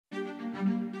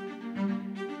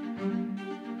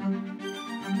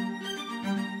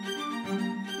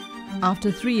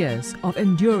After 3 years of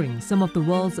enduring some of the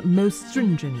world's most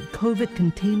stringent COVID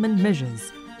containment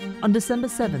measures, on December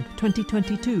 7,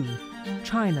 2022,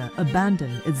 China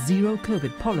abandoned its zero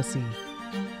COVID policy.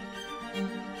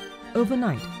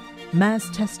 Overnight, mass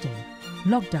testing,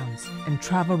 lockdowns, and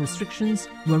travel restrictions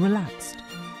were relaxed.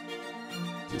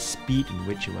 The speed in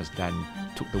which it was done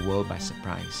took the world by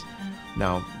surprise.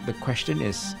 Now, the question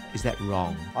is that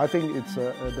wrong? I think it's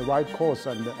the right course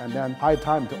and then high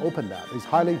time to open that. It's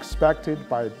highly expected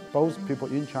by both people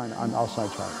in China and outside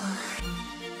China.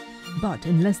 But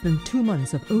in less than 2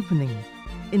 months of opening,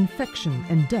 infection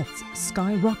and deaths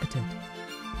skyrocketed.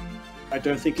 I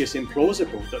don't think it's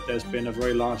implausible that there's been a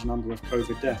very large number of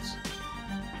COVID deaths.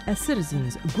 As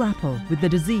citizens grapple with the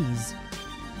disease,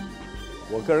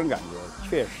 我个人感觉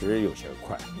确实有些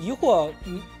快。疑惑，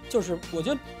就是我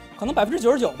觉得可能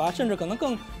99%吧，甚至可能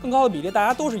更高的比例，大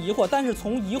家都是疑惑。但是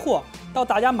从疑惑到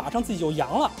大家马上自己就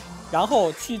阳了，然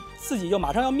后去自己就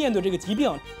马上要面对这个疾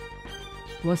病。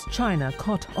Was China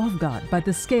caught off guard by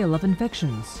the scale of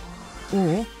infections?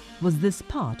 Or was this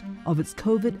part of its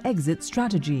COVID exit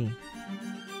strategy?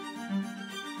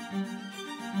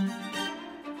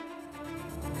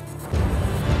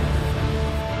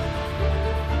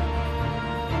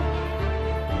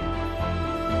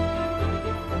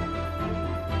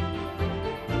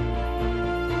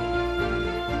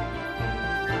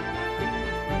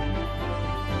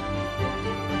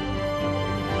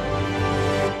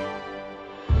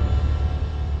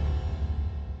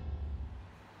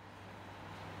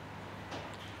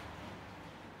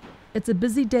 It's a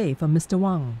busy day for Mr.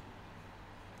 Wang.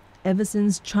 Ever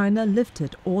since China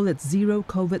lifted all its zero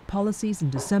COVID policies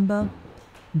in December,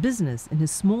 business in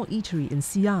his small eatery in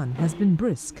Xi'an has been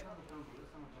brisk.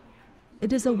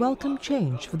 It is a welcome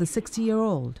change for the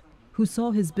 60-year-old who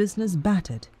saw his business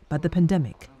battered by the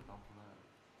pandemic.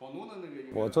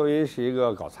 我作为是一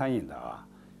个搞餐饮的啊，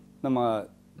那么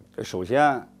首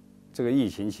先这个疫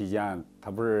情期间，它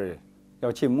不是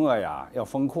要禁默呀，要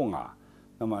封控啊，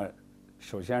那么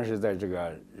首先是在这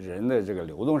个人的这个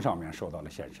流动上面受到了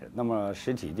限制，那么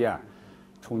实体店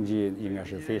冲击应该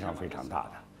是非常非常大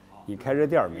的。你开着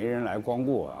店没人来光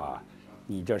顾啊，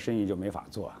你这生意就没法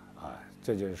做啊，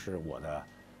这就是我的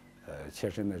切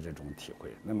身的这种体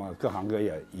会。那么各行各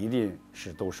业一定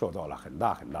是都受到了很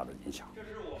大很大的影响。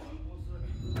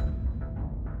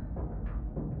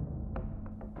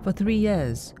 For 3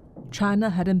 years,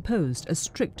 China had imposed a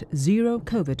strict zero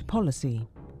COVID policy.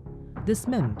 This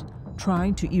meant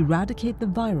trying to eradicate the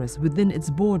virus within its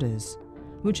borders,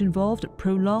 which involved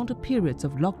prolonged periods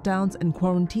of lockdowns and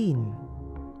quarantine.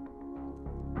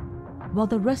 While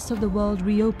the rest of the world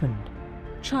reopened,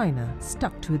 China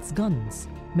stuck to its guns,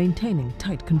 maintaining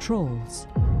tight controls.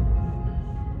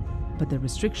 But the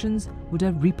restrictions would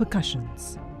have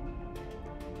repercussions.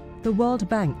 The World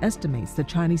Bank estimates the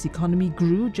Chinese economy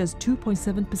grew just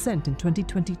 2.7% in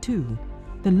 2022,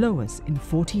 the lowest in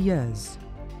 40 years.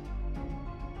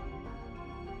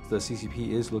 The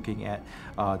CCP is looking at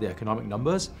the economic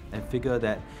numbers and figure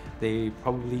that they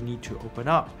probably need to open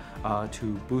up to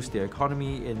boost their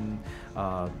economy in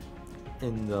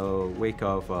the wake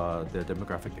of the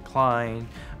demographic decline,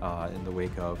 in the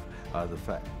wake of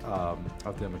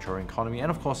the maturing economy, and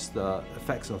of course the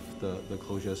effects of the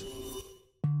closures.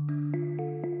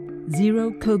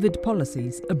 Zero COVID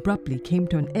policies abruptly came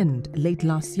to an end late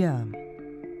last year.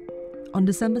 On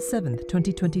December 7,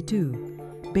 2022,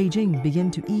 Beijing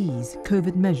began to ease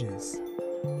COVID measures.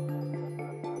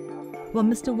 While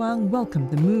Mr. Wang welcomed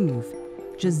the move,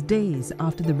 just days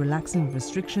after the relaxing of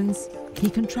restrictions, he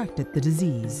contracted the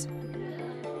disease.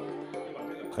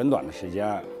 很短的时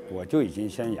间，我就已经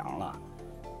先阳了。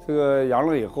这个阳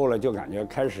了以后呢，就感觉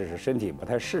开始是身体不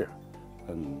太适，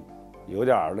有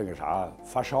点那个啥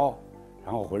发烧，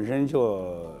然后浑身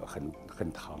就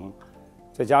很疼，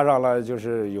再加上呢就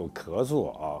是有咳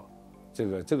嗽啊。 这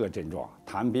个症状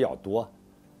痰比较多，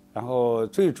然后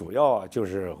最主要就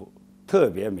是特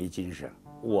别没精神。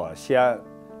我先，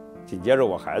紧接着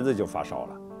我孩子就发烧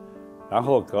了，然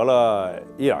后隔了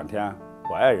1、2天，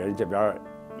我爱人这边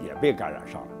也被感染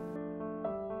上了。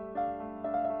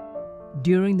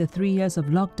During the 3 years of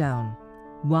lockdown,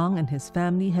 Wang and his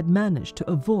family had managed to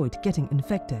avoid getting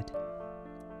infected.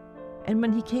 And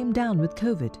when he came down with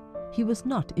COVID, he was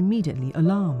not immediately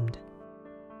alarmed.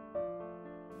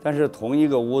 但是同一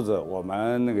个屋子，我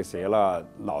们那个谁了，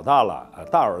老大了，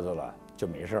大儿子了就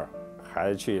没事儿，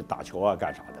还去打球啊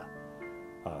干啥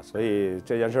的，所以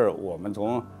这件事儿我们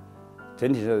从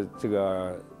整体的这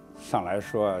个上来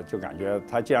说，就感觉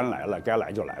他既然来了，该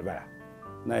来就来呗，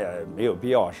那也没有必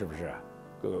要，是不是？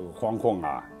惶恐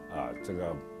啊，这个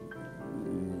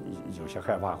有些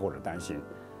害怕或者担心，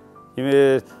因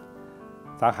为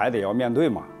咱还得要面对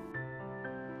嘛。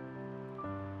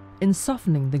 In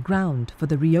softening the ground for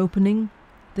the reopening,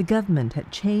 the government had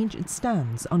changed its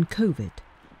stance on COVID.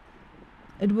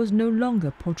 It was no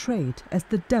longer portrayed as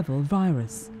the devil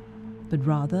virus, but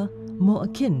rather more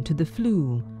akin to the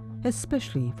flu,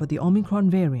 especially for the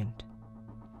Omicron variant.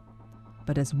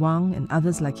 But as Wang and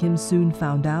others like him soon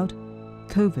found out,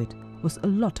 COVID was a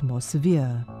lot more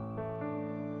severe.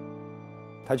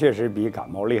 它确实比感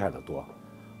冒厉害得多，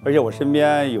而且我身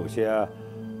边有些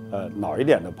老一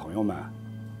点的朋友们，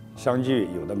相继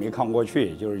有的没抗过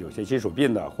去，就是有些基础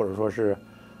病的，或者说是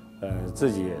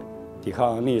自己抵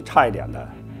抗能力差一点的，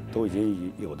都已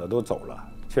经有的都走了，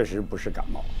确实不是感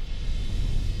冒。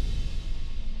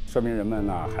说明人们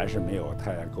呢还是没有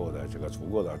太够的这个足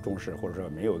够的重视，或者说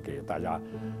没有给大家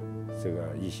这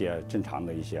个一些正常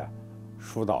的一些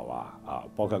疏导啊，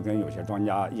包括跟有些专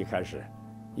家一开始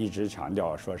一直强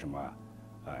调说什么，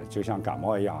就像感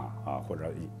冒一样啊，或者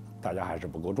大家还是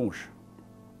不够重视，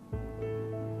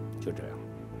就这样。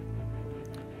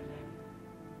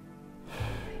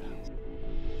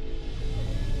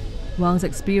 Wang's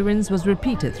experience was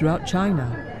repeated throughout China.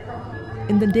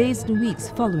 In the days and weeks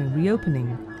following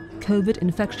reopening, COVID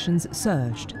infections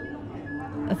surged.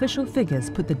 Official figures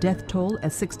put the death toll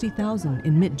at 60,000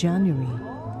 in mid-January,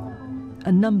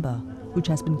 a number which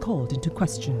has been called into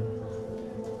question.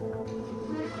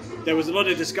 There was a lot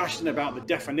of discussion about the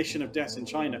definition of deaths in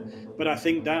China, but I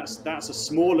think that's a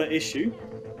smaller issue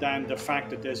than the fact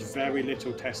that there's very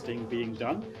little testing being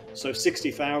done. So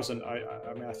 60,000,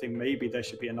 I mean, I think maybe there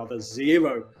should be another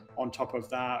zero on top of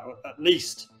that, or at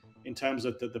least in terms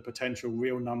of the potential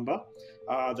real number.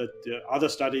 The other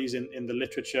studies in the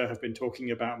literature have been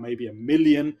talking about maybe 1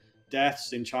 million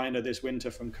deaths in China this winter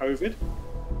from COVID.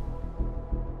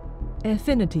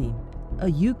 Affinity, a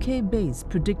UK-based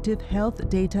predictive health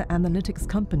data analytics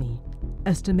company,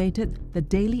 estimated the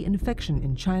daily infection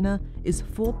in China is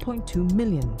 4.2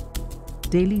 million.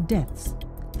 Daily deaths,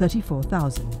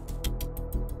 34,000.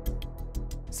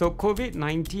 So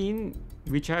COVID-19,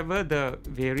 whichever the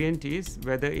variant is,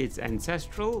 whether it's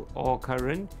ancestral or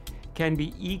current, can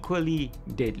be equally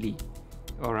deadly.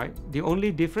 All right. The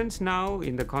only difference now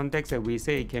in the context that we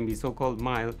say it can be so-called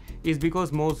mild is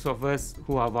because most of us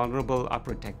who are vulnerable are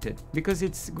protected. Because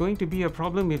it's going to be a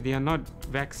problem if they are not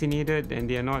vaccinated and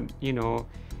they are not,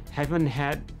 haven't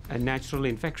had a natural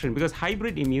infection. Because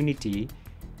hybrid immunity,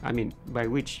 I mean, by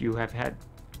which you have had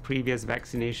previous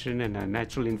vaccination and a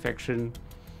natural infection,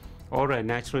 or a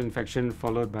natural infection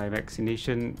followed by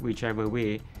vaccination, whichever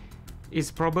way,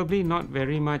 is probably not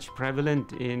very much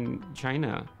prevalent in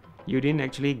China. You didn't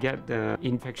actually get the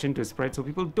infection to spread, so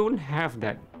people don't have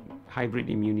that hybrid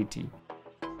immunity.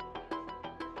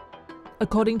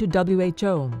 According to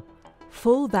WHO,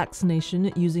 full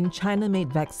vaccination using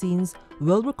China-made vaccines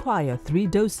will require 3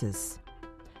 doses.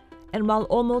 And while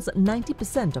almost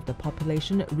 90% of the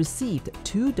population received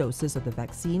 2 doses of the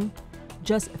vaccine,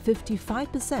 just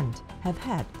 55% have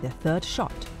had their 3rd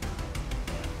shot.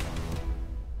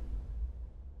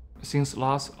 Since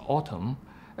last autumn,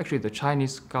 actually the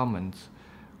Chinese government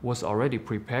was already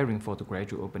preparing for the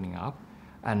gradual opening up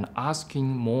and asking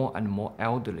more and more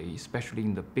elderly, especially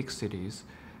in the big cities,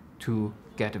 to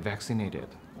get vaccinated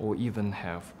or even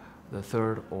have the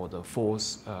 3rd or the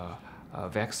 4th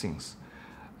vaccines.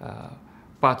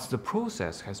 But the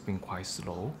process has been quite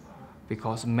slow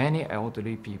because many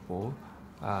elderly people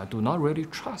do not really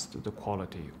trust the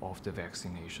quality of the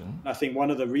vaccination. I think one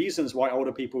of the reasons why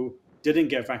older people didn't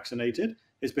get vaccinated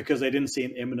is because they didn't see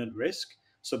an imminent risk.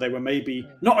 So they were maybe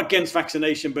not against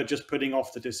vaccination, but just putting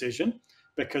off the decision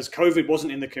because COVID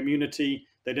wasn't in the community.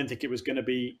 They didn't think it was going to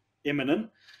be imminent.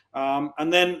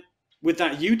 And then with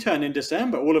that U-turn in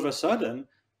December, all of a sudden,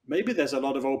 maybe there's a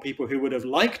lot of old people who would have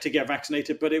liked to get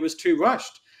vaccinated, but it was too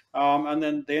rushed. And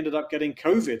then they ended up getting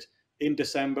COVID in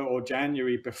December or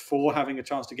January before having a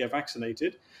chance to get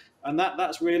vaccinated. And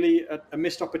that's really a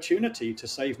missed opportunity to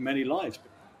save many lives.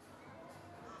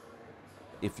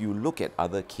 If you look at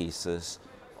other cases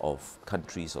of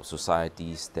countries or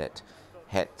societies that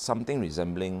had something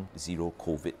resembling zero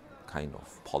COVID kind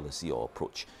of policy or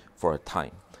approach for a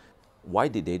time, why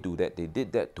did they do that? They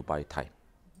did that to buy time,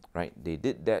 right? They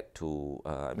did that to,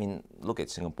 look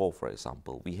at Singapore, for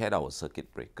example. We had our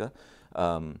circuit breaker,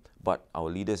 but our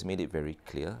leaders made it very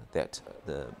clear that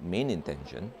the main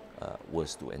intention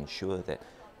was to ensure that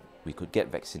we could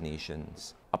get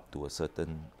vaccinations up to a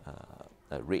certain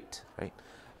rate, right?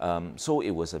 So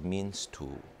it was a means to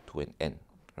an end,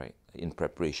 right, in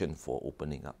preparation for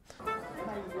opening up.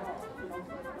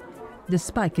 The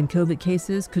spike in COVID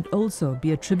cases could also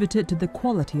be attributed to the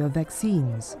quality of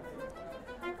vaccines.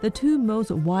 The two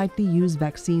most widely used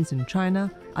vaccines in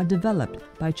China are developed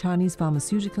by Chinese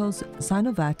pharmaceuticals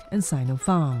Sinovac and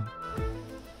Sinopharm.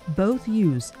 Both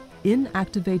use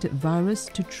inactivated virus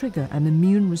to trigger an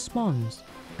immune response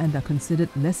and are considered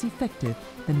less effective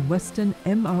than Western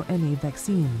mRNA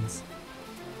vaccines.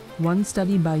 One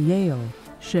study by Yale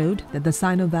showed that the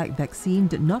Sinovac vaccine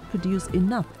did not produce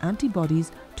enough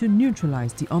antibodies to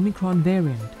neutralize the Omicron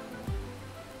variant.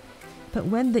 But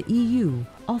when the EU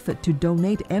offered to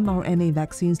donate mRNA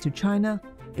vaccines to China,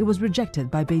 it was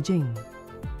rejected by Beijing.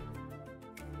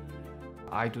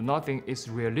 I do not think it's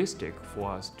realistic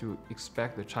for us to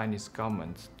expect the Chinese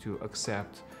government to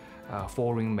accept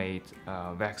foreign-made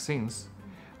vaccines.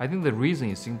 I think the reason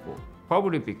is simple,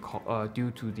 probably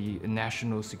due to the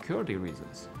national security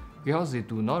reasons, because they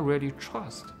do not really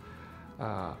trust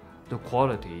the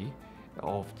quality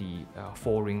of the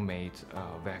foreign-made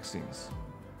vaccines.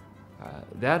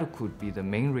 That could be the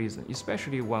main reason,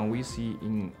 especially when we see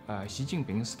in Xi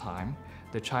Jinping's time,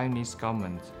 the Chinese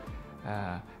government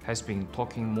has been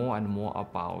talking more and more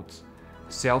about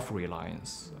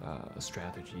self-reliance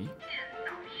strategy.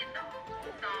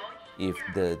 If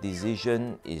the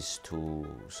decision is to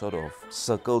sort of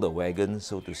circle the wagon,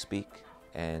 so to speak,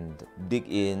 and dig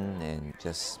in and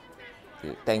just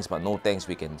thanks but no thanks,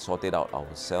 we can sort it out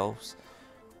ourselves,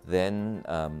 then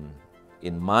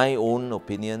in my own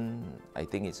opinion, I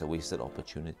think it's a wasted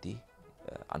opportunity,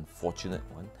 unfortunate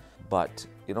one. But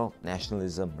you know,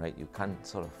 nationalism, right? You can't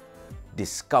sort of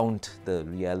discount the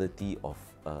reality of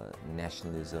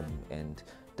nationalism and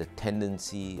the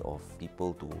tendency of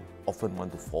people to often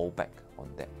want to fall back on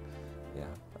that.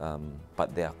 Yeah,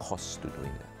 but there are costs to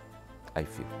doing that, I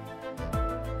feel.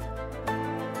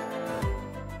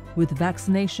 With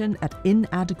vaccination at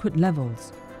inadequate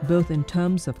levels, both in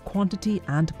terms of quantity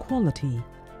and quality,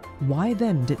 why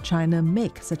then did China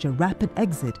make such a rapid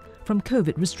exit from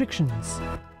COVID restrictions?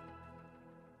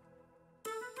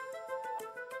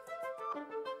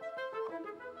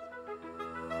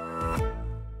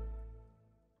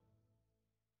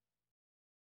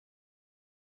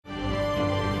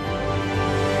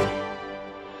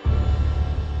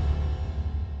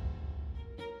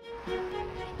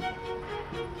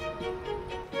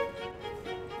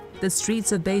 The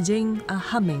streets of Beijing are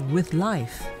humming with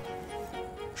life.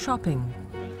 Shopping,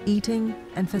 eating,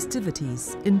 and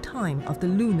festivities in time of the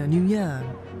Lunar New Year.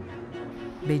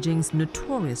 Beijing's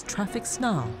notorious traffic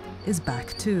snarl is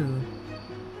back too.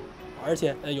 而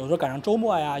且有时候赶上周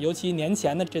末呀，尤其年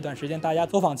前的这段时间，大家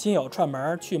走访亲友、串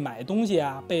门去买东西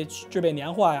啊，置备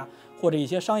年货呀，或者一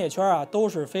些商业圈啊，都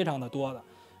是非常的多的，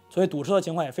所以堵车的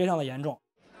情况也非常的严重。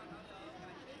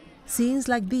 Scenes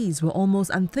like these were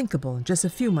almost unthinkable just a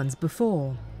few months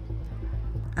before.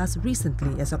 As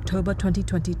recently as October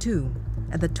 2022,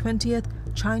 at the 20th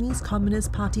Chinese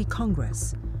Communist Party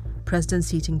Congress, President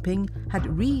Xi Jinping had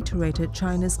reiterated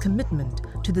China's commitment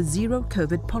to the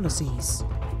zero-COVID policies.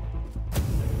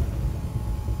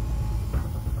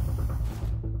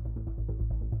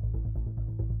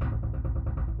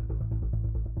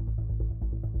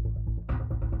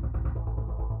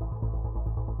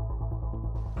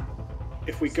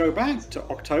 If we go back to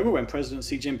October when President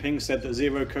Xi Jinping said that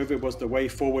zero COVID was the way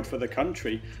forward for the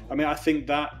country, I mean, I think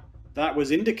that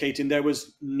was indicating there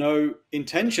was no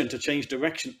intention to change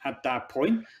direction at that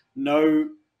point, no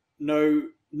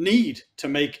need to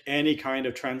make any kind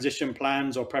of transition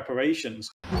plans or preparations.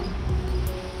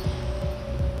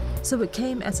 So it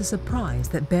came as a surprise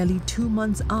that barely 2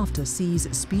 months after Xi's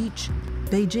speech,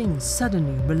 Beijing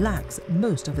suddenly relaxed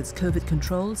most of its COVID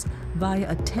controls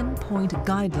via a 10-point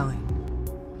guideline.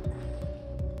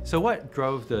 So what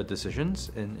drove the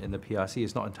decisions in the PRC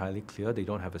is not entirely clear. They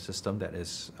don't have a system that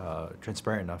is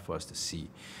transparent enough for us to see.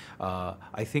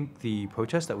 I think the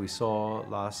protests that we saw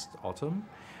last autumn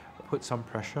put some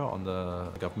pressure on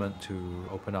the government to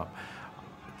open up.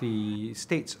 The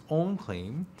state's own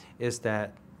claim is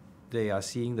that they are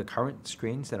seeing the current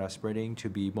strains that are spreading to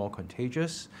be more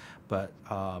contagious, but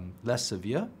less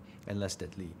severe and less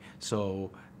deadly. So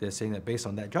they're saying that based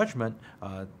on that judgment,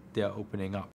 they're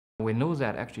opening up. We know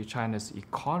that actually China's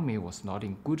economy was not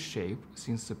in good shape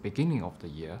since the beginning of the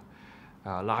year,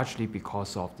 largely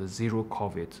because of the zero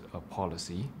COVID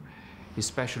policy,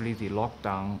 especially the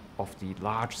lockdown of the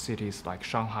large cities like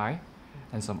Shanghai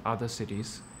and some other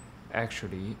cities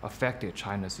actually affected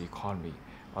China's economy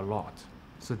a lot.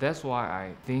 So that's why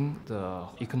I think the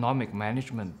economic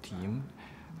management team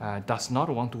does not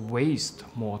want to waste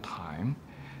more time,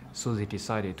 so they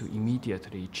decided to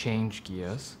immediately change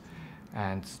gears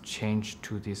and change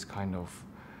to this kind of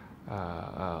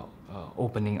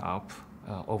opening up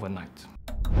overnight.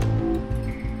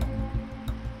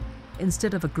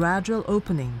 Instead of a gradual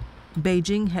opening,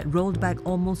 Beijing had rolled back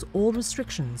almost all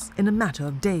restrictions in a matter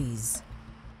of days.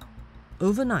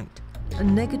 Overnight, a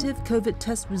negative COVID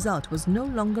test result was no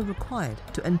longer required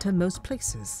to enter most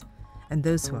places, and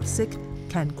those who are sick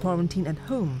can quarantine at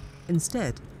home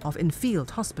instead of in field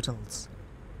hospitals.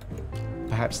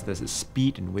 Perhaps the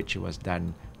speed in which it was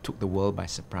done took the world by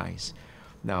surprise.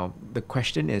 Now, the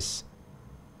question is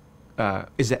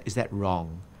that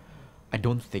wrong? I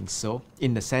don't think so,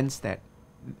 in the sense that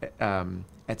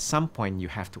at some point you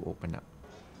have to open up.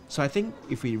 So I think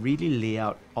if we really lay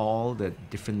out all the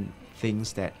different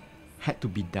things that had to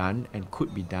be done and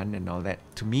could be done and all that,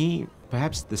 to me,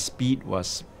 perhaps the speed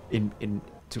was, in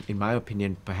my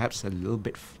opinion, perhaps a little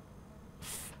bit,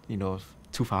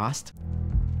 too fast.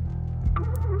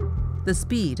 The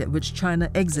speed at which China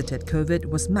exited COVID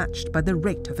was matched by the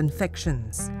rate of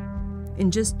infections.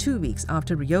 In just 2 weeks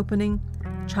after reopening,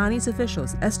 Chinese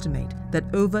officials estimate that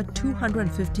over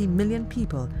 250 million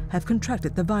people have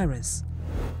contracted the virus.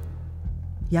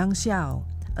 Yang Xiao,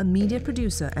 a media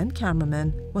producer and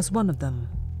cameraman, was one of them.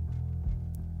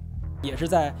 也是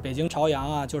在北京朝阳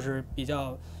啊，就是比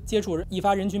较接触易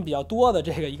发人群比较多的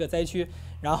这个一个灾区，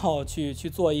然后去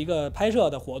做一个拍摄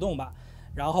的活动吧，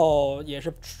然后也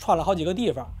是串了好几个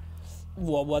地方。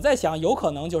我在想，有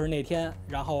可能就是那天，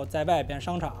然后在外边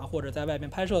商场或者在外边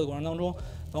拍摄的过程当中，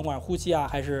甭管呼吸啊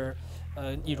还是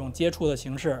一种接触的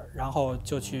形式，然后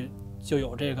就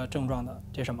有这个症状的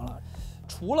这什么了。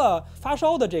除了发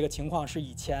烧的这个情况是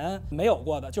以前没有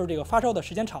过的，就是这个发烧的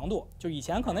时间长度，就以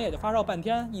前可能也就发烧半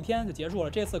天、一天就结束了，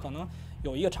这次可能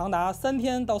有一个长达3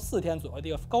天到4天左右的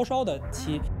一个高烧的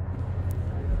期。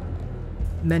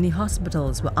Many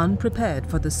hospitals were unprepared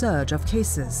for the surge of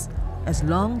cases, as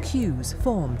long queues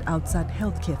formed outside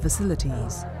healthcare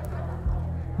facilities.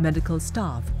 Medical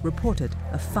staff reported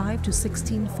a 5 to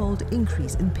 16-fold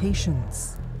increase in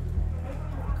patients.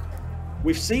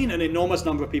 We've seen an enormous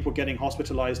number of people getting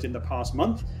hospitalized in the past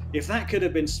month. If that could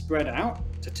have been spread out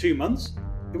to 2 months,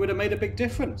 it would have made a big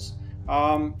difference.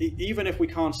 Even if we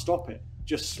can't stop it,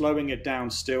 just slowing it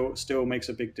down still makes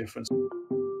a big difference.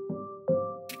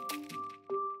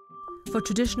 For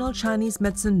traditional Chinese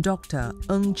medicine doctor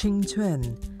Ng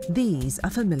Ching-Chuen, these are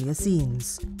familiar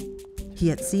scenes. He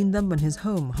had seen them when his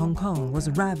home, Hong Kong, was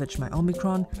ravaged by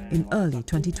Omicron in early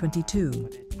 2022.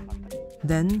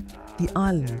 Then, the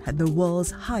island had the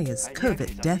world's highest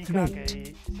COVID death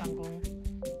rate.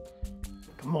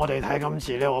 咁我哋睇今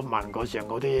次咧，我問過上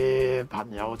嗰啲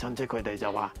朋友親戚，佢哋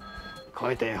就話，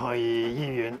佢哋去醫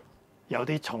院有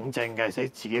啲重症嘅，自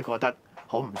己覺得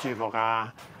好唔舒服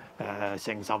啊，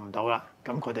承受唔到啦，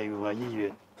咁佢哋要去醫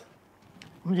院。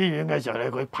咁醫院嘅時候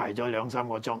咧，佢排咗2-3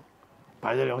個鐘，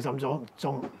排咗2-3個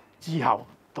鐘之後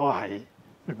都係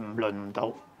輪唔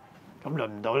到。咁輪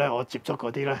唔到咧，我接觸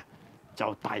嗰啲咧。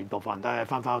就大部分都係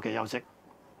翻屋企休息，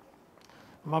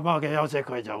咁翻屋企休息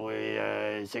佢就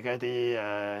會食一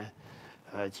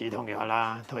啲止痛藥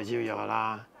啦、退燒藥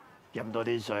啦，飲多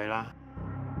啲水啦。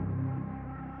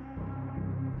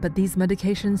But these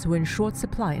medications were in short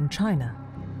supply in China,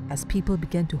 as people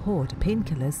began to hoard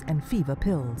painkillers and fever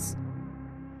pills.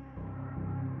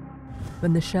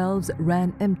 When the shelves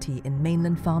ran empty in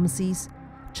mainland pharmacies,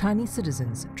 Chinese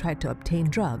citizens tried to obtain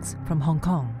drugs from Hong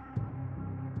Kong.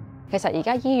 其實而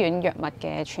家醫院藥物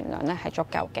嘅存量咧係足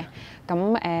夠嘅，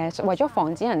咁為咗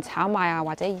防止人炒賣啊，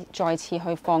或者再次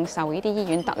去放售呢啲醫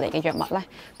院得嚟嘅藥物咧，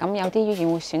咁有啲醫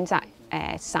院會選擇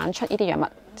散出呢啲藥物，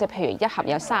即係譬如一盒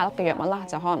有30粒嘅藥物啦，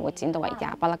就可能會剪到為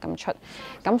28粒咁出。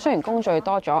咁雖然工序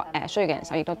多咗，需要嘅人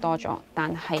手亦都多咗，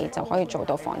但係就可以做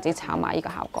到防止炒賣呢個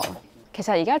效果。其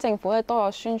實而家政府咧多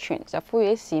咗宣傳，就呼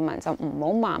籲啲市民就唔好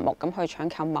盲目咁去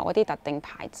搶購某一啲特定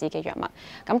牌子嘅藥物。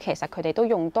咁其實佢哋都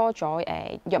用多咗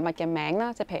藥物嘅名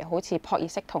啦，即係譬如好似撲熱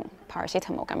息痛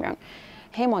paracetamol 咁樣。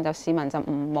希望就市民就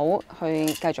唔好去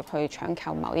繼續去搶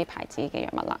購某啲牌子嘅藥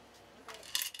物啦。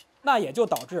那也就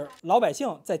導致老百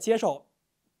姓在接受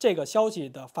這個消息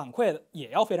的反饋也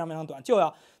要非常非常短，就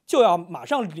要馬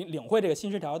上領會這個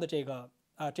新十條的這個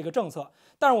政策。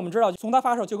但是我們知道，從它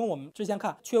發售就跟我們之前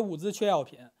看缺物資、缺藥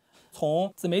品，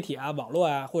從自媒體啊、網絡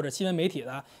啊或者新聞媒體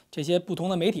的這些不同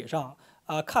的媒體上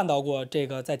看到過這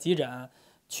個在急診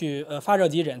去發熱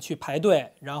急診去排隊，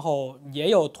然後也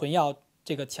有囤藥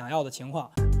這個搶藥的情況。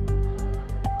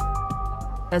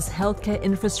As healthcare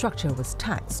infrastructure was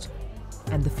taxed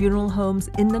and the funeral homes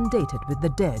inundated with the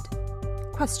dead,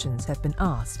 questions have been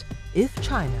asked if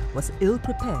China was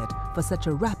ill-prepared for such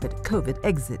a rapid COVID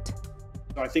exit.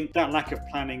 I think that lack of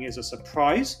planning is a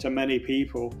surprise to many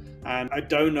people, and I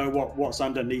don't know what's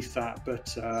underneath that,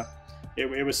 but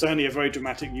it was certainly a very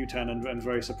dramatic U-turn and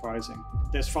very surprising.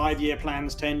 There's 5-year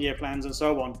plans, 10-year plans, and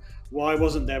so on. Why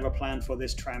wasn't there a plan for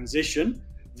this transition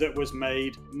that was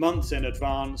made months in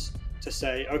advance to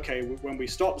say, okay, when we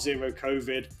stop zero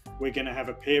COVID, we're going to have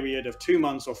a period of 2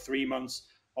 months or 3 months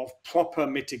of proper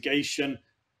mitigation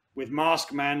with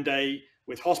mask mandate,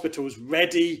 with hospitals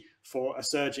ready for a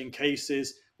surge in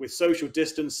cases, with social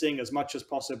distancing as much as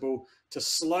possible to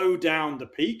slow down the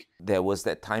peak. There was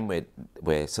that time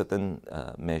where certain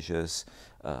measures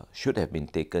should have been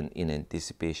taken in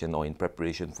anticipation or in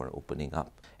preparation for opening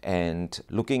up. And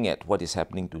looking at what is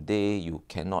happening today, you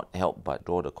cannot help but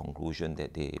draw the conclusion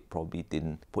that they probably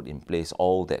didn't put in place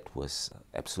all that was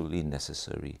absolutely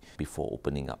necessary before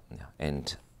opening up.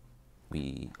 And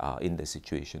we are in the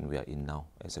situation we are in now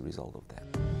as a result of that.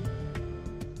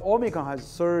 Omicron has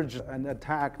surged and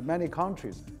attacked many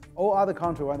countries. All other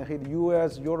countries, when it hit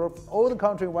US, Europe, all the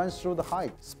countries went through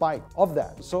the spike of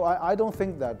that. So I don't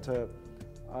think that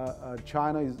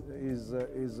China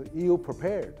is ill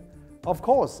prepared. Of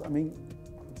course, I mean,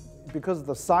 because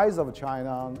the size of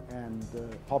China and the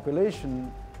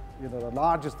population, the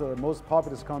largest, most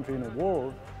populous country in the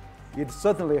world, it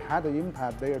certainly had an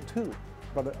impact there too.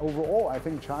 But overall, I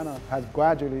think China has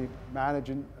gradually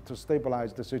managed to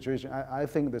stabilize the situation. I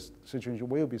think this situation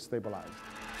will be stabilized.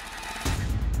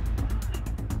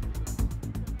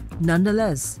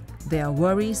 Nonetheless, there are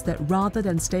worries that rather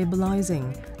than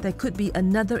stabilizing, there could be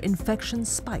another infection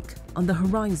spike on the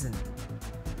horizon.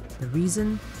 The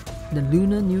reason? The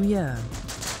Lunar New Year.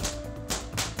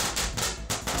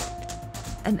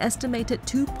 An estimated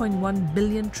 2.1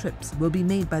 billion trips will be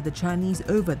made by the Chinese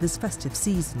over this festive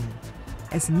season,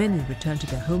 as many return to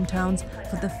their hometowns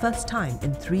for the first time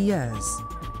in 3 years.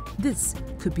 This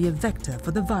could be a vector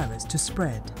for the virus to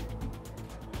spread.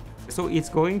 So it's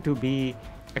going to be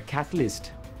a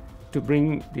catalyst to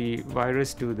bring the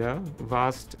virus to the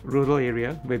vast rural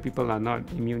area where people are not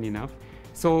immune enough.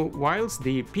 So whilst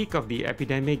the peak of the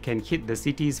epidemic can hit the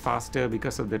cities faster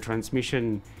because of the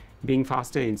transmission being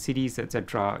faster in cities,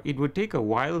 etc., it would take a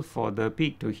while for the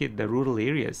peak to hit the rural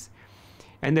areas.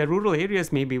 And the rural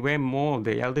areas may be where more of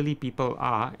the elderly people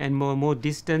are and more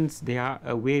distance they are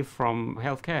away from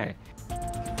healthcare.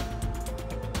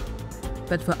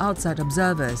 But for outside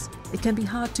observers, it can be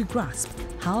hard to grasp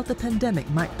how the pandemic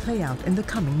might play out in the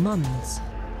coming months.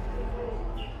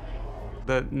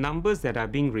 The numbers that are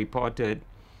being reported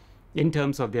in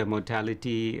terms of their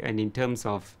mortality and in terms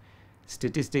of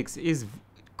statistics is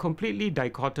completely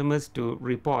dichotomous to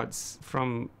reports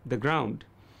from the ground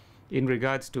in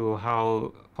regards to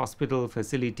how hospital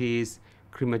facilities,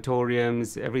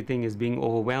 crematoriums, everything is being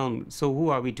overwhelmed. So who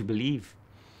are we to believe?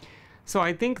 So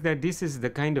I think that this is the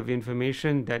kind of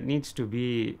information that needs to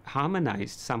be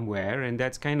harmonized somewhere, and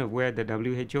that's kind of where the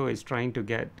WHO is trying to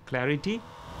get clarity.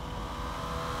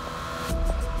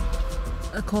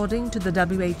 According to the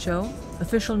WHO,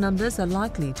 official numbers are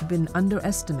likely to be an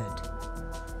underestimate.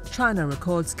 China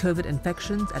records COVID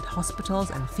infections at hospitals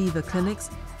and fever clinics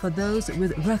for those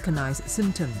with recognized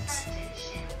symptoms.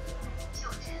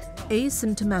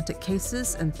 Asymptomatic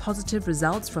cases and positive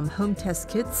results from home test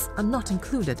kits are not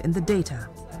included in the data.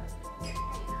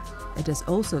 It has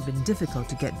also been difficult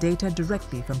to get data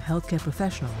directly from healthcare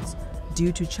professionals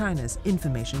due to China's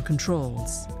information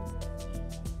controls.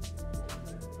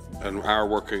 And are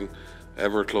working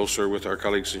ever closer with our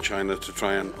colleagues in China to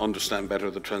try and understand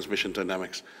better the transmission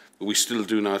dynamics. But we still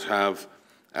do not have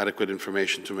adequate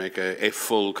information to make a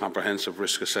full comprehensive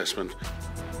risk assessment.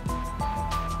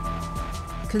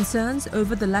 Concerns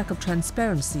over the lack of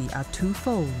transparency are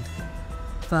twofold.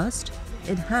 First,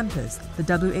 it hampers the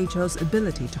WHO's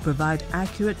ability to provide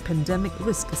accurate pandemic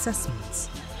risk assessments.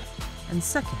 And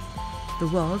second, the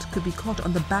world could be caught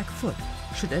on the back foot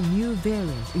should a new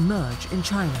variant emerge in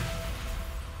China.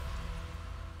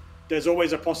 There's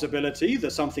always a possibility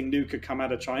that something new could come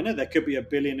out of China. There could be 1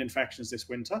 billion infections this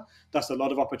winter. That's a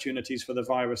lot of opportunities for the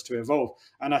virus to evolve.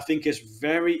 And I think it's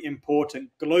very important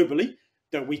globally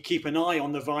that we keep an eye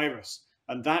on the virus.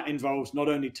 And that involves not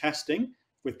only testing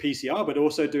with PCR, but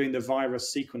also doing the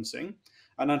virus sequencing.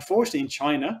 And unfortunately in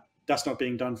China, that's not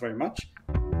being done very much.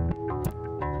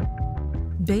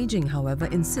 Beijing, however,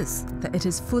 insists that it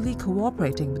is fully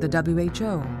cooperating with the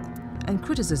WHO, and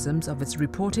criticisms of its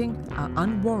reporting are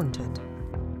unwarranted.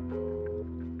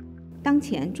 当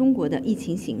前中国的疫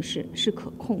情形势是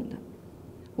可控的，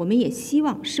我们也希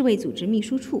望世卫组织秘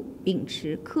书处秉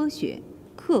持科学、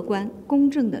客观、公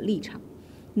正的立场，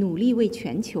努力为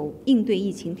全球应对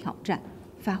疫情挑战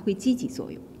发挥积极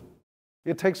作用。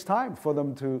 It takes time for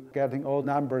them to getting all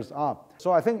numbers up.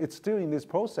 So I think it's still in this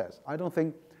process. I don't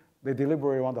think they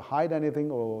deliberately want to hide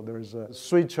anything or there's a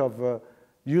switch of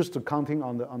used to counting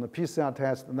on the PCR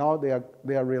test. Now they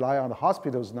are relying on the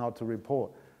hospitals now to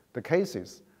report the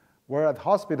cases. Where at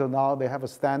hospital now they have a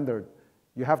standard.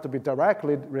 You have to be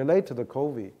directly related to the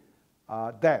COVID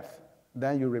death,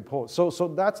 then you report. So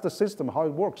that's the system, how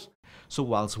it works. So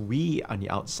whilst we on the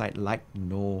outside like to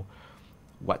know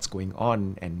what's going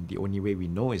on, and the only way we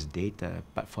know is data,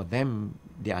 but for them,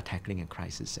 they are tackling a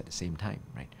crisis at the same time,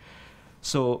 right?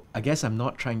 So I guess I'm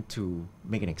not trying to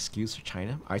make an excuse for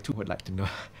China. I too would like to know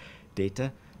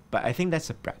data, but I think that's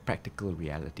a practical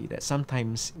reality, that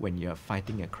sometimes when you're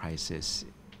fighting a crisis,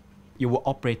 you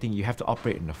have to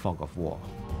operate in the fog of war.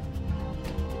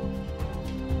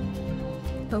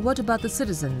 But what about the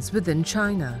citizens within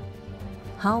China?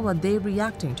 How are they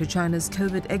reacting to China's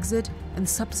COVID exit and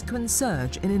subsequent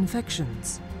surge in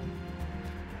infections?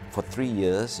 For 3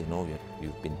 years,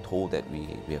 we've been told that we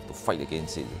have to fight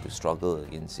against it, we have to struggle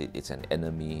against it. It's an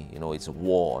enemy, it's a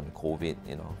war on COVID,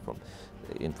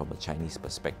 from a Chinese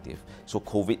perspective. So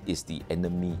COVID is the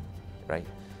enemy, right?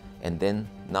 And then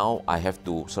now I have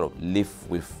to sort of live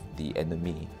with the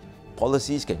enemy.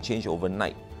 Policies can change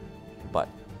overnight, but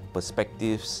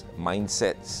perspectives,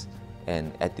 mindsets,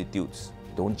 and attitudes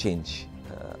don't change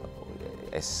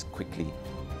as quickly.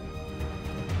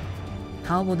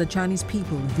 How will the Chinese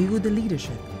people view the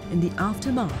leadership in the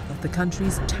aftermath of the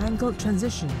country's tangled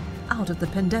transition out of the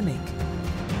pandemic?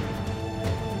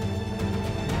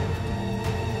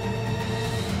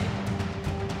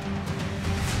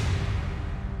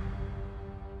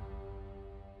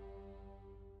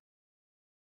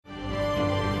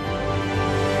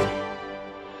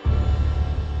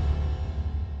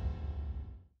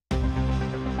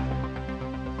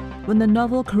 When the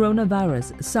novel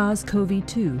coronavirus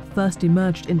SARS-CoV-2 first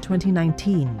emerged in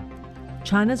 2019,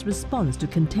 China's response to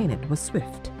contain it was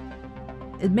swift.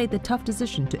 It made the tough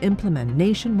decision to implement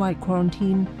nationwide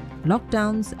quarantine,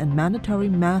 lockdowns, and mandatory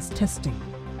mass testing.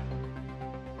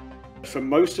 For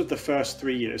most of the first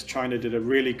 3 years, China did a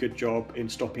really good job in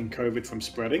stopping COVID from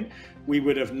spreading. We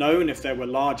would have known if there were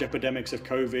large epidemics of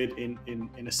COVID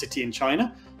in a city in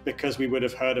China, because we would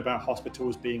have heard about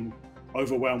hospitals being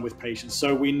overwhelmed with patients.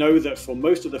 So we know that for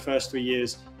most of the first 3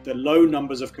 years, the low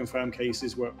numbers of confirmed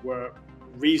cases were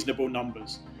reasonable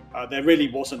numbers. There really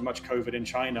wasn't much COVID in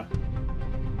China.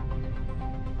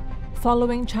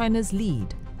 Following China's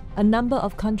lead, a number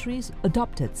of countries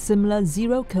adopted similar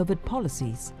zero-COVID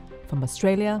policies, from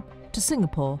Australia to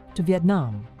Singapore to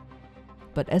Vietnam.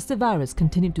 But as the virus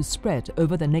continued to spread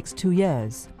over the next 2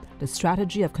 years, the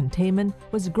strategy of containment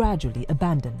was gradually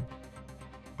abandoned.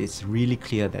 It's really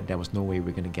clear that there was no way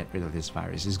we're going to get rid of this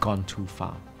virus. It's gone too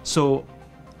far. So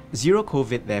zero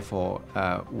COVID, therefore,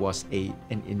 was an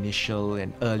initial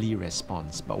and early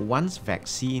response. But once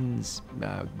vaccines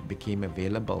became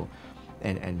available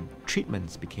and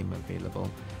treatments became available,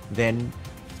 then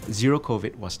zero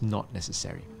COVID was not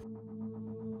necessary.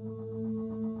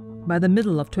 By the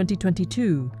middle of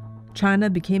 2022, China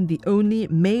became the only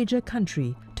major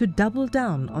country to double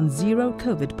down on zero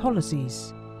COVID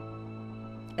policies.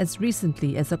 As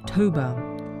recently as October,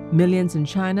 millions in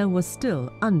China were still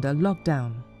under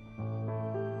lockdown.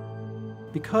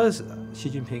 Because Xi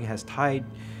Jinping has tied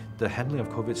the handling of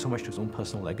COVID so much to his own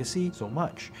personal legacy, so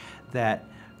much that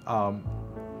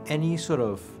any sort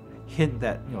of hint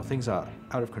that things are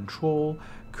out of control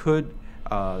could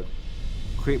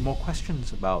create more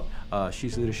questions about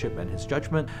Xi's leadership and his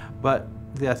judgment. But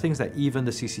there are things that even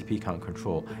the CCP can't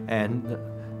control, and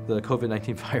the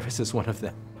COVID-19 virus is one of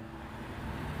them.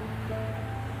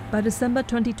 By December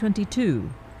 2022,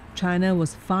 China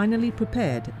was finally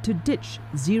prepared to ditch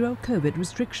zero COVID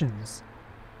restrictions.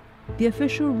 The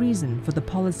official reason for the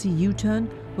policy U-turn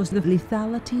was the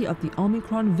lethality of the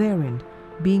Omicron variant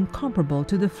being comparable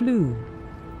to the flu.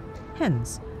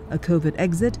 Hence, a COVID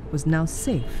exit was now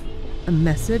safe, a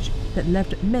message that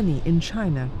left many in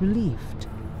China relieved.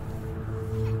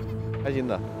 开心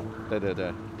的，对对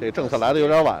对，这个政策来的有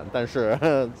点晚，但是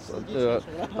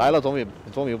来了总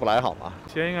比不来好嘛。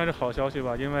其实应该是好消息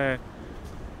吧，因为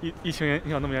疫情影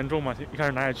响那么严重嘛，一开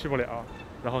始哪也去不了，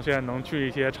然后现在能去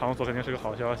一些场所，肯定是个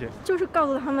好消息。就是告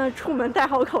诉他们出门戴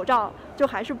好口罩，就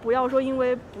还是不要说因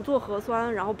为不做核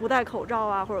酸，然后不戴口罩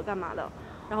啊或者干嘛的。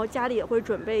然后家里也会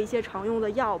准备一些常用的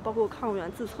药，包括抗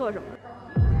原自测什么的。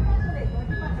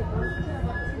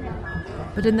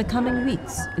 But in the coming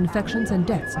weeks, infections and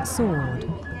deaths soared.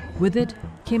 With it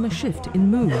came a shift in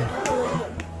mood.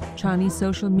 Chinese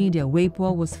social media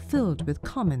Weibo was filled with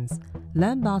comments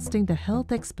lambasting the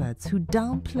health experts who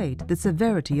downplayed the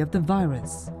severity of the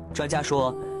virus. 专家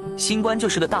说，新冠就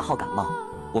是个大号感冒，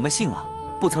我们信了，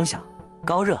不曾想，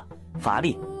高热、乏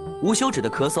力、无休止的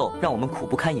咳嗽让我们苦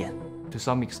不堪言。To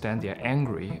some extent, they're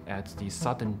angry at the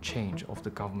sudden change of the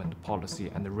government policy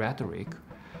and the rhetoric,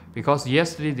 because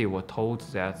yesterday they were told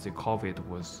that the COVID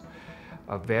was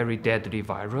a very deadly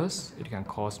virus. It can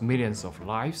cost millions of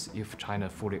lives if China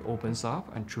fully opens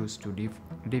up and chooses to live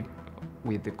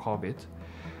with the COVID.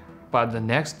 But the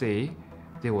next day,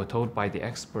 they were told by the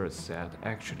experts that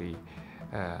actually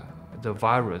the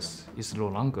virus is no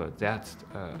longer that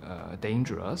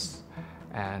dangerous,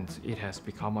 and it has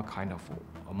become a kind of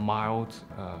a mild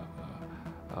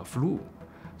flu.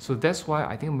 So that's why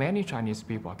I think many Chinese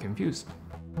people are confused.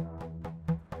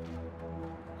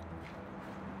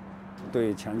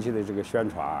 对前期的这个宣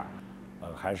传，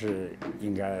还是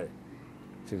应该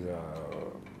这个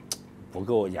不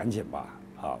够严谨吧？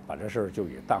把这事儿就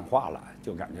给淡化了，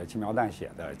就感觉轻描淡写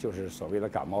的，就是所谓的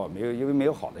感冒因为没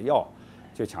有好的药，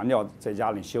就强调在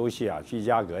家里休息啊，居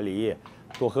家隔离，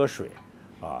多喝水，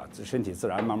身体自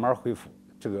然慢慢恢复。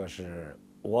这个是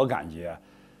我感觉，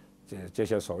这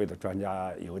些所谓的专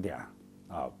家有点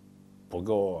不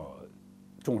够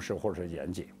重视或者是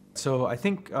严谨。So I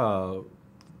think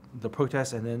the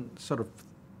protests and then sort of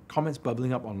comments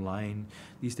bubbling up online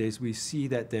these days, we see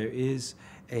that there is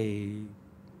a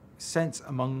sense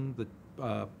among the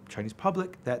Chinese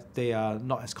public that they are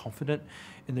not as confident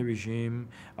in the regime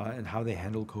and how they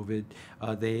handle COVID.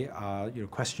 They are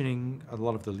questioning a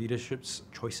lot of the leadership's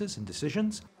choices and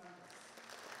decisions.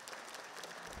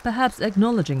 Perhaps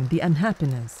acknowledging the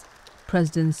unhappiness,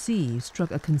 President Xi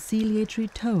struck a conciliatory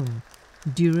tone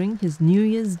during his New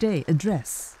Year's Day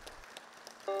address.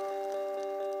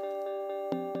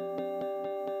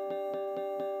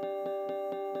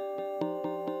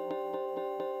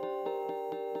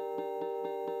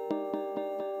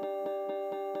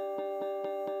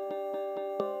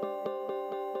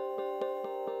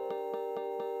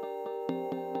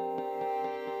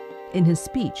 In his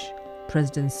speech,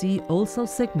 President Xi also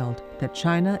signaled that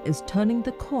China is turning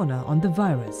the corner on the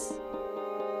virus.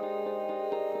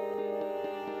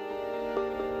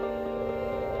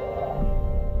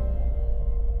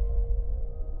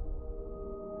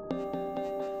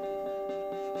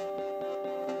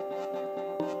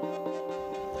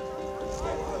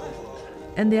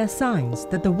 And there are signs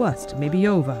that the worst may be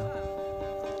over.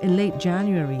 In late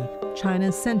January,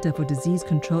 China's Center for Disease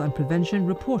Control and Prevention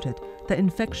reported that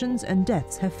infections and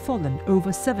deaths have fallen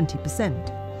over 70%.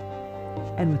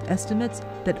 And with estimates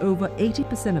that over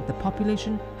 80% of the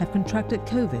population have contracted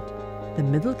COVID, the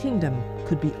Middle Kingdom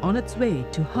could be on its way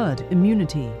to herd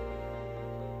immunity.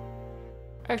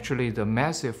 Actually, the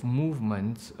massive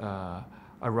movement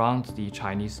around the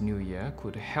Chinese New Year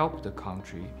could help the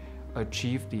country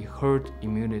achieve the herd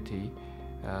immunity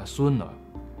sooner.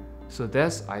 So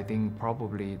that's, I think,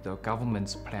 probably the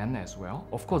government's plan as well.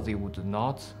 Of course, they would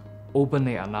not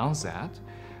openly announce that,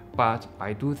 but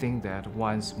I do think that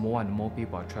once more and more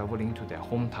people are traveling to their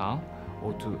hometown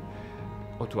or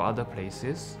to other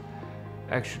places,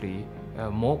 actually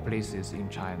more places in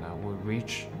China will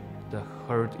reach the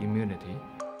herd immunity.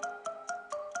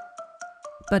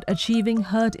 But achieving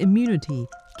herd immunity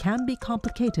can be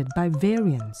complicated by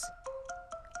variants.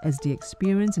 As the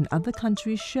experience in other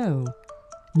countries show,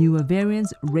 newer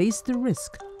variants raise the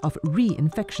risk of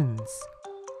reinfections.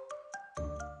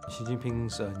 Xi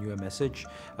Jinping's New Year message,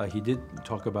 he did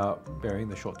talk about bearing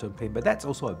the short-term pain, but that's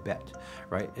also a bet,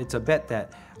 right? It's a bet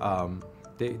that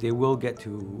they will get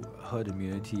to herd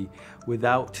immunity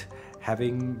without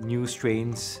having new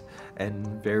strains and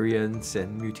variants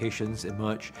and mutations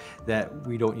emerge that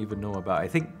we don't even know about. I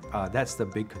think that's the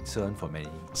big concern for many.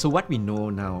 So what we know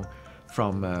now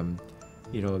from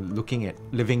looking at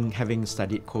having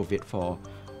studied COVID for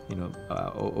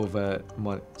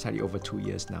slightly over 2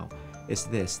 years now, is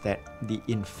this, that the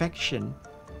infection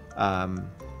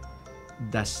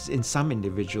does in some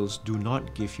individuals do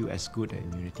not give you as good an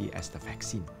immunity as the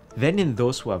vaccine. Then in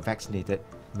those who are vaccinated,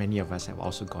 many of us have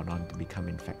also gone on to become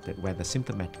infected, whether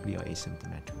symptomatically or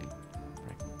asymptomatically.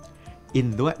 Right?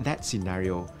 In that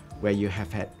scenario where you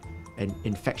have had an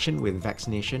infection with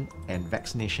vaccination and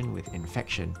vaccination with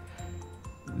infection,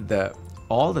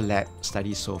 all the lab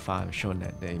studies so far have shown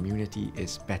that the immunity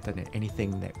is better than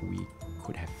anything that we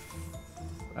could have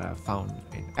found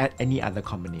in any other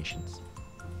combinations.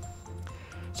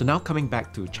 So now coming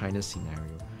back to China's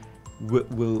scenario,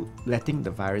 will letting the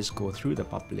virus go through the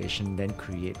population then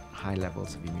create high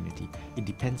levels of immunity? It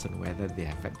depends on whether they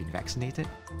have been vaccinated.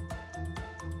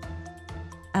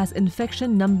 As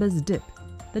infection numbers dip,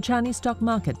 the Chinese stock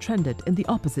market trended in the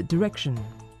opposite direction.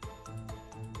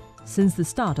 Since the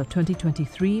start of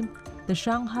 2023, the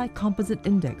Shanghai Composite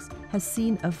Index has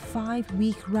seen a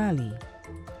 5-week rally.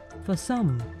 For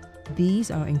some,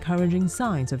 These are encouraging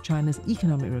signs of China's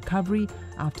economic recovery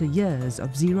after years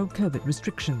of zero COVID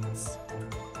restrictions.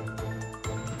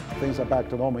 Things are back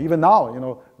to normal. Even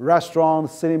now,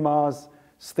 restaurants, cinemas,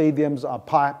 stadiums are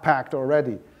packed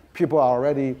already. People are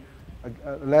already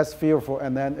less fearful,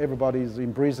 and then everybody is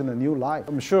embracing a new life.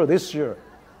 I'm sure this year,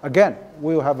 again,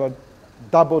 we'll have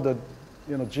double the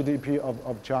GDP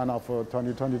of China for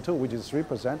 2022, which is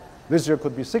 3%. This year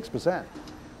could be 6%.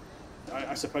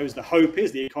 I suppose the hope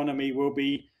is the economy will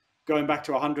be going back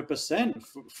to 100%,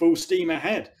 full steam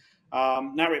ahead.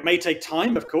 Now, it may take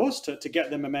time, of course, to get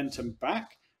the momentum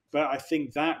back, but I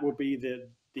think that will be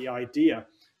the idea.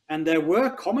 And there were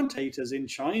commentators in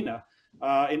China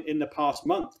in the past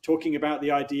month talking about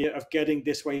the idea of getting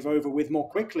this wave over with more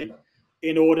quickly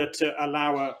in order to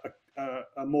allow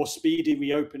a more speedy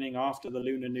reopening after the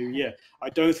Lunar New Year. I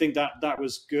don't think that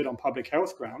was good on public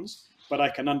health grounds, but I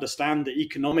can understand the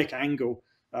economic angle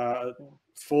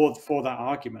for that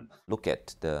argument. Look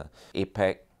at the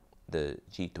APEC, the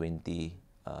G20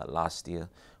 last year.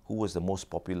 Who was the most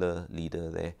popular leader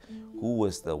there? Who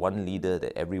was the one leader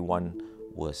that everyone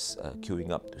was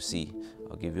queuing up to see?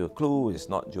 I'll give you a clue, it's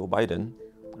not Joe Biden,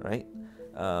 right?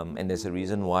 And there's a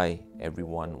reason why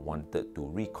everyone wanted to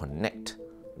reconnect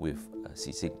with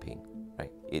Xi Jinping,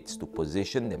 right? It's to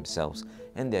position themselves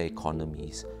and their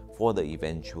economies for the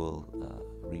eventual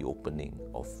reopening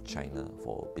of China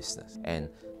for business. And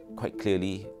quite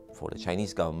clearly, for the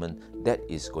Chinese government, that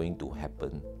is going to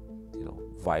happen,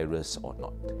 virus or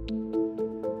not.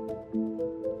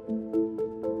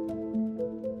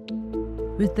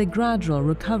 With the gradual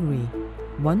recovery,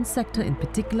 one sector in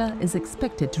particular is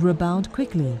expected to rebound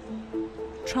quickly: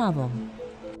 travel.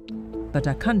 But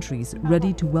are countries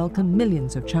ready to welcome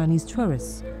millions of Chinese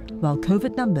tourists while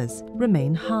COVID numbers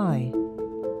remain high?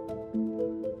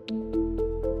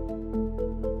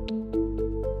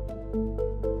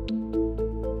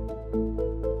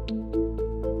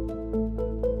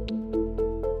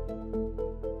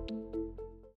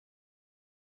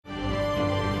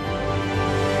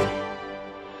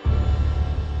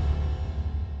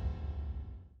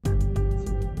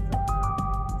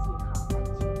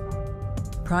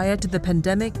 Prior to the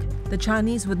pandemic, the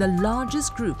Chinese were the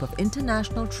largest group of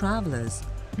international travelers,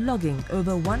 logging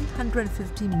over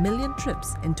 150 million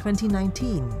trips in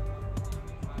 2019.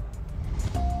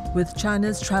 With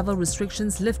China's travel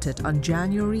restrictions lifted on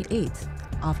January 8th,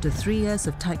 after 3 years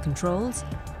of tight controls,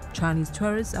 Chinese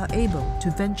tourists are able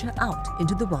to venture out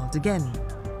into the world again.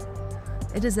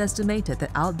 It is estimated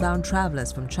that outbound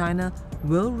travelers from China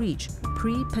will reach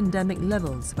pre-pandemic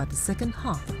levels by the second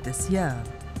half of this year.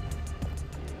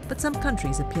 But some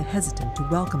countries appear hesitant to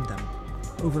welcome them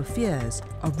over fears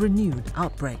of renewed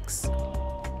outbreaks.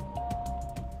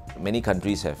 Many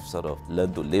countries have sort of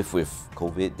learned to live with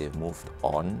COVID. They've moved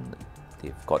on.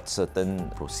 They've got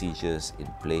certain procedures in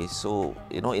place. So,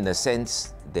 in a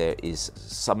sense, there is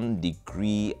some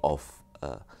degree of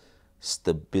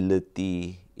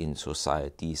stability in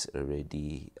societies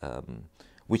already,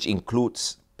 which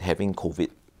includes having COVID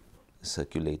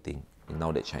circulating. And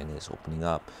now that China is opening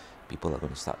up, people are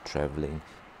going to start traveling.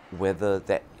 Whether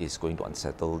that is going to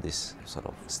unsettle this sort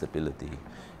of stability,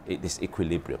 this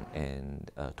equilibrium, and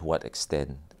to what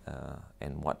extent,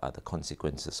 and what are the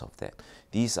consequences of that.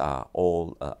 These are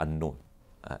all unknown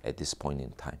at this point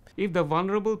in time. If the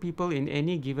vulnerable people in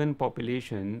any given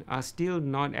population are still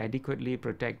not adequately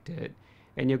protected,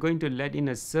 and you're going to let in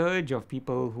a surge of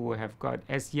people who have got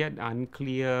as yet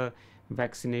unclear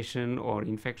vaccination or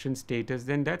infection status,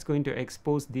 then that's going to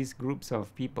expose these groups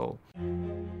of people.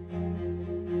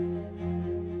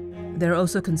 There are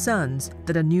also concerns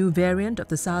that a new variant of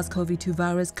the SARS-CoV-2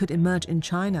 virus could emerge in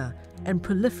China and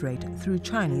proliferate through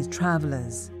Chinese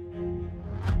travelers.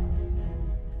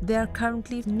 There are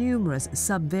currently numerous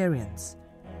subvariants,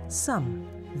 some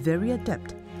very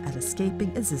adept at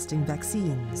escaping existing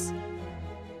vaccines.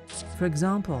 For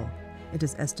example, it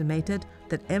is estimated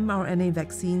that mRNA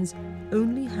vaccines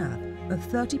only have a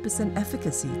 30%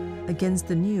 efficacy against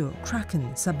the new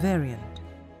Kraken subvariant.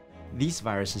 These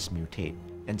viruses mutate,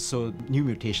 and so new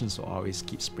mutations will always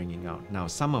keep springing out. Now,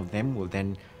 some of them will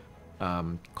then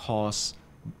cause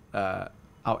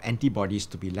our antibodies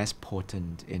to be less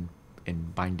potent in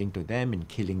binding to them and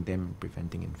killing them and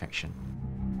preventing infection.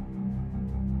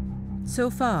 So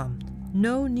far,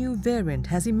 no new variant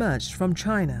has emerged from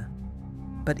China.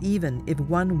 But even if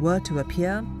one were to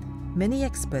appear, many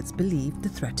experts believe the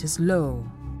threat is low.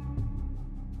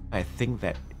 I think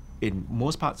that in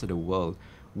most parts of the world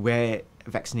where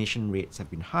vaccination rates have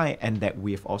been high and that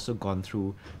we've also gone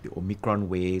through the Omicron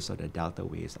waves or the Delta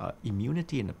waves, our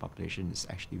immunity in the population is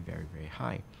actually very, very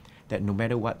high. that no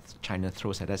matter what China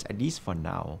throws at us, at least for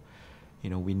now,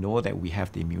 we know that we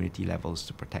have the immunity levels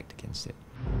to protect against it.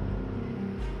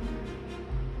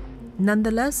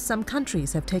 Nonetheless, some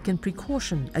countries have taken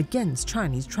precaution against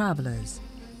Chinese travelers.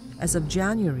 As of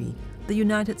January, the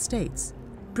United States,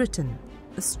 Britain,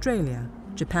 Australia,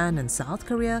 Japan and South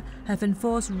Korea have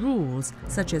enforced rules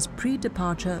such as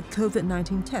pre-departure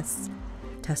COVID-19 tests,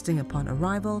 testing upon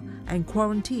arrival, and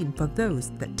quarantine for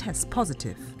those that test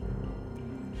positive.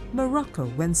 Morocco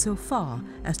went so far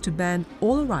as to ban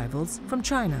all arrivals from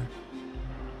China.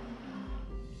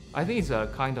 I think it's a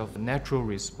kind of natural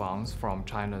response from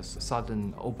China's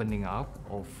sudden opening up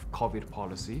of COVID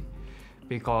policy,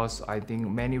 because I think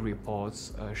many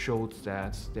reports showed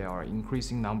that there are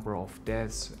increasing number of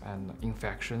deaths and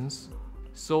infections.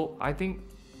 So I think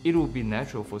it would be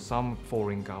natural for some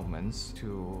foreign governments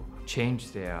to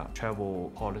change their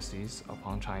travel policies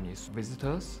upon Chinese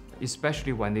visitors,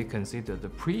 especially when they consider the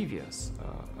previous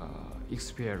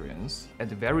experience at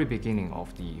the very beginning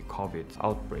of the COVID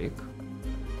outbreak.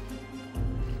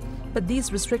 But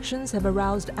these restrictions have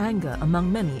aroused anger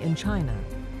among many in China.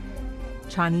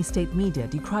 Chinese state media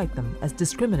decried them as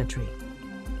discriminatory,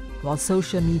 while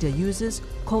social media users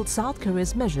called South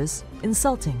Korea's measures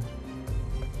insulting.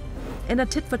 In a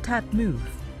tit-for-tat move,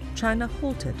 China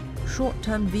halted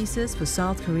short-term visas for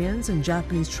South Koreans and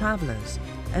Japanese travelers,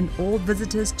 and all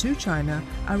visitors to China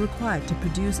are required to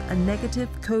produce a negative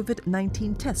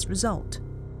COVID-19 test result.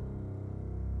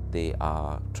 They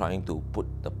are trying to put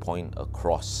the point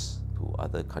across to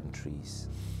other countries.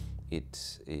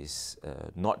 It is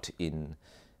not in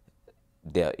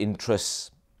their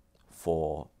interests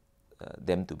for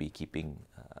them to be keeping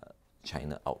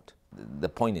China out. The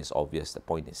point is obvious, the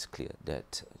point is clear,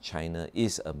 that China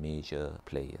is a major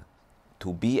player.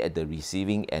 To be at the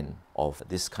receiving end of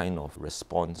this kind of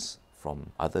response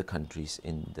from other countries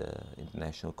in the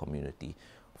international community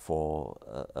for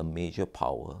a major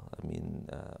power, I mean,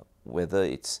 whether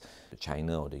it's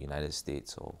China or the United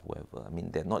States or whoever, I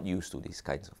mean, they're not used to these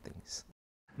kinds of things.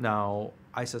 Now,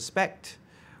 I suspect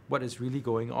what is really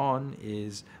going on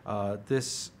is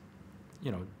this,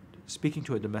 speaking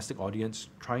to a domestic audience,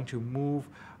 trying to move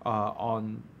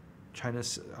on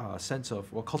China's sense of,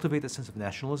 or cultivate a sense of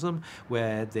nationalism,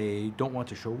 where they don't want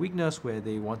to show weakness, where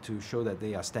they want to show that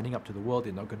they are standing up to the world,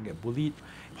 they're not going to get bullied.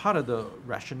 Part of the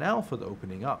rationale for the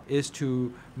opening up is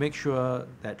to make sure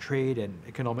that trade and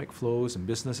economic flows and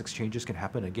business exchanges can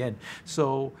happen again.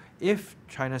 So if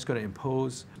China is going to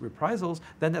impose reprisals,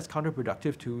 then that's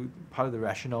counterproductive to part of the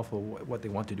rationale for what they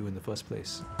want to do in the first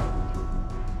place.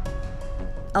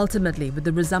 Ultimately, with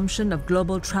the resumption of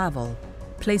global travel,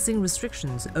 placing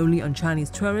restrictions only on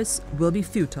Chinese tourists will be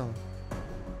futile.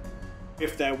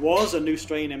 If there was a new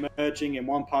strain emerging in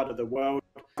one part of the world,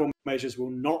 measures will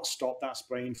not stop that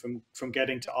strain from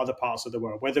getting to other parts of the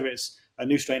world, whether it's a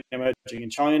new strain emerging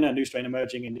in China, a new strain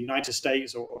emerging in the United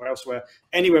States or elsewhere,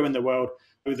 anywhere in the world,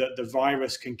 so that the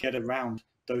virus can get around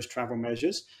those travel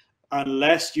measures,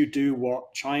 unless you do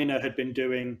what China had been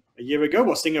doing a year ago,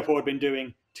 what Singapore had been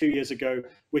doing 2 years ago,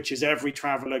 which is every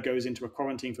traveler goes into a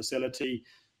quarantine facility.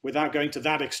 Without going to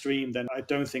that extreme, then I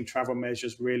don't think travel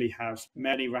measures really have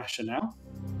many rationale.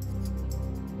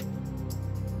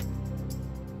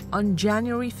 On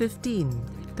January 15,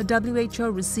 the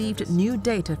WHO received new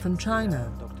data from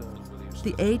China.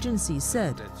 The agency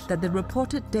said that the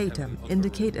reported data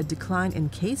indicate a decline in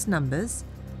case numbers,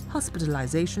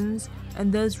 hospitalizations,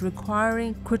 and those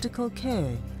requiring critical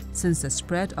care since the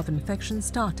spread of infection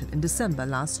started in December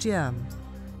last year.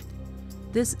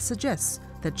 This suggests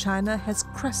that China has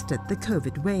crested the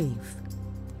COVID wave.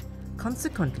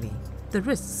 Consequently, the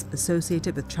risks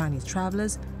associated with Chinese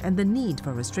travelers and the need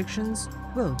for restrictions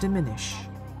will diminish.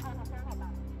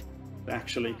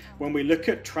 Actually, when we look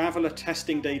at traveler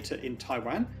testing data in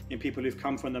Taiwan, in people who've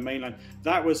come from the mainland,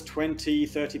 that was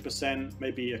 20-30%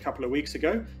 maybe a couple of weeks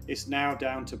ago. It's now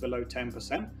down to below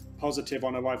 10% positive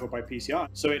on arrival by PCR.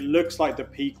 So it looks like the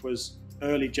peak was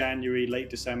early January, late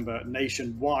December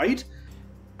nationwide.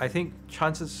 I think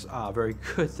chances are very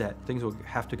good that things will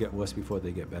have to get worse before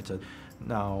they get better.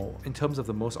 Now, in terms of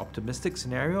the most optimistic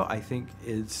scenario, I think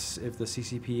it's if the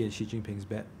CCP and Xi Jinping's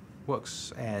bet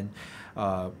works and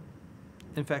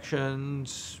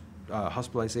infections,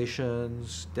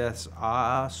 hospitalizations, deaths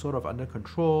are sort of under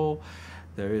control.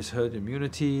 There is herd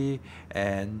immunity,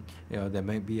 and there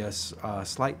may be a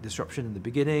slight disruption in the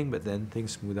beginning, but then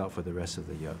things smooth out for the rest of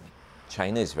the year.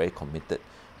 China is very committed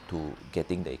to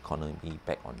getting the economy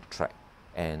back on track.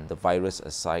 And the virus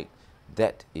aside,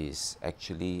 that is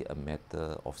actually a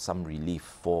matter of some relief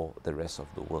for the rest of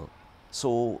the world.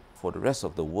 So for the rest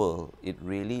of the world, it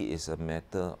really is a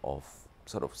matter of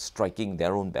sort of striking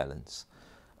their own balance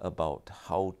about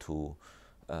how to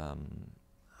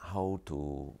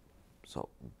sort of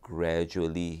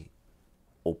gradually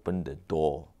open the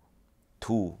door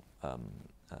to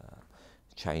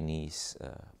Chinese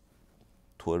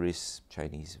tourists,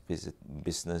 Chinese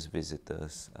business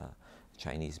visitors,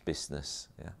 Chinese business.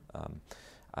 Yeah?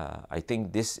 I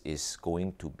think this is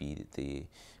going to be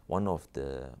one of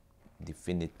the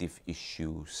definitive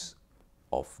issues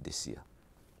of this year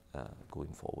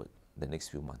going forward, the next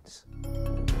few months.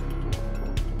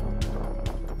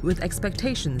 With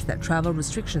expectations that travel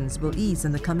restrictions will ease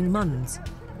in the coming months,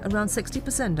 around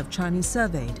 60% of Chinese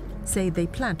surveyed say they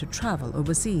plan to travel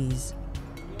overseas.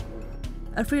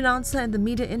 A freelancer in the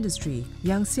media industry,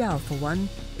 Yang Xiao, for one,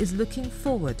 is looking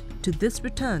forward to this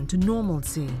return to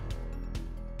normalcy.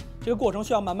 这个过程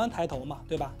需要慢慢抬头嘛，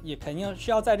对吧？也肯定是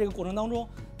要在这个过程当中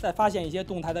再发现一些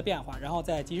动态的变化，然后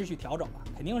再及时去调整吧。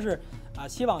肯定是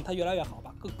希望它越来越好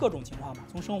吧，各种情况吧，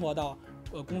从生活到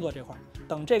工作这块。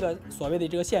等这个所谓的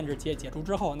这个限制解除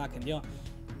之后，那肯定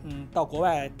到国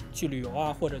外去旅游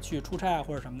啊，或者去出差啊，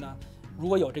或者什么的，如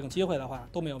果有这种机会的话，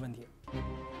都没有问题。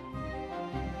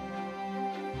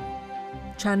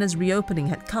China's reopening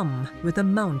had come with a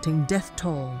mounting death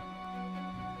toll.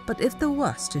 But if the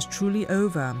worst is truly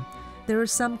over, there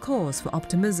is some cause for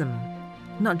optimism,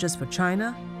 not just for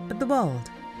China, but the world.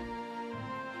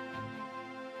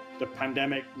 The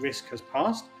pandemic risk has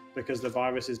passed because the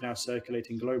virus is now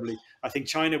circulating globally. I think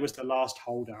China was the last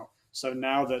holdout. So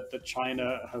now that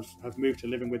China have moved to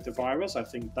living with the virus, I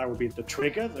think that will be the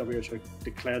trigger that we should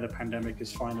declare the pandemic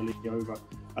is finally over.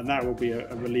 And that will be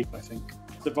a relief, I think.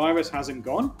 The virus hasn't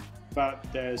gone, but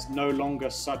there's no longer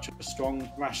such a strong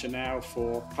rationale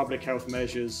for public health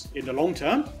measures in the long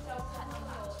term.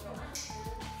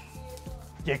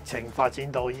 疫情發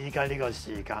展到依家呢個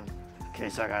時間，其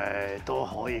實都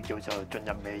可以叫做進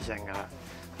入尾聲㗎啦。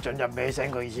進入尾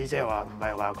聲嘅意思即係話唔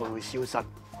係話佢會消失，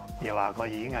而話佢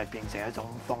已經係變成一種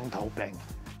風土病。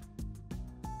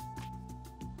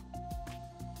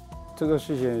这个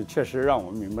事情确实让我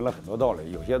们明白了很多道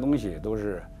理，有些东西都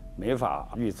是没法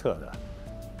预测的。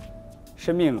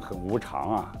生命很无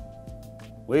常啊，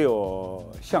唯有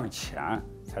向前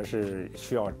才是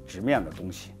需要直面的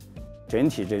东西。整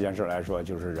体这件事来说，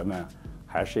就是人们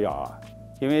还是要，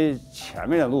因为前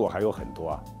面的路还有很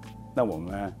多，那我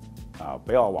们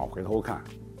不要往回头看，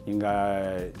应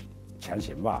该前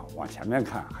行吧，往前面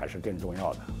看还是更重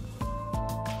要的。